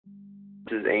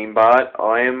This is Aimbot.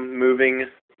 I am moving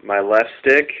my left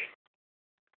stick,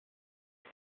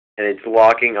 and it's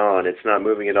locking on. It's not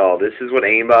moving at all. This is what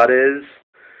Aimbot is.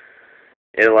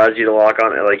 It allows you to lock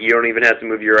on. Like, you don't even have to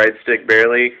move your right stick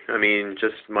barely. I mean,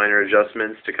 just minor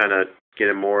adjustments to kind of get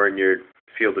it more in your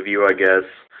field of view, I guess.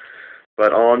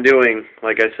 But all I'm doing,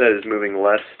 like I said, is moving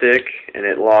left stick, and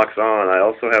it locks on. I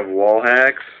also have wall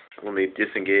hacks. Let me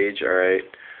disengage. Alright.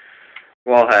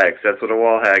 Wall hacks. That's what a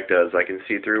wall hack does. I can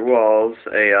see through walls.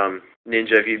 Hey,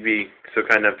 Ninja, if you'd be so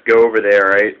kind enough to go over there,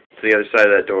 right, to the other side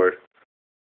of that door.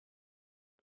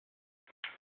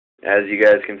 As you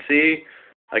guys can see,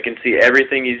 I can see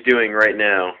everything he's doing right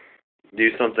now.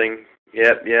 Do something.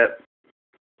 Yep.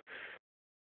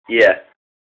 Yeah.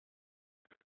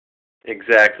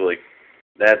 Exactly.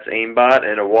 That's Aimbot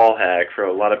and a wall hack for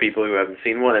a lot of people who haven't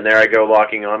seen one. And there I go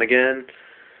locking on again.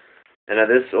 And now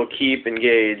this will keep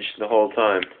engaged the whole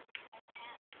time.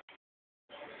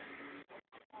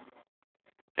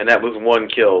 And that was one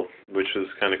kill, which was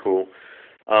kind of cool.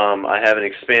 I have an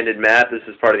expanded map. This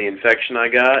is part of the infection I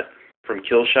got from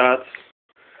kill shots.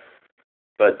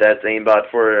 But that's Aimbot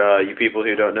for you people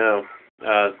who don't know.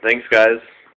 Thanks, guys.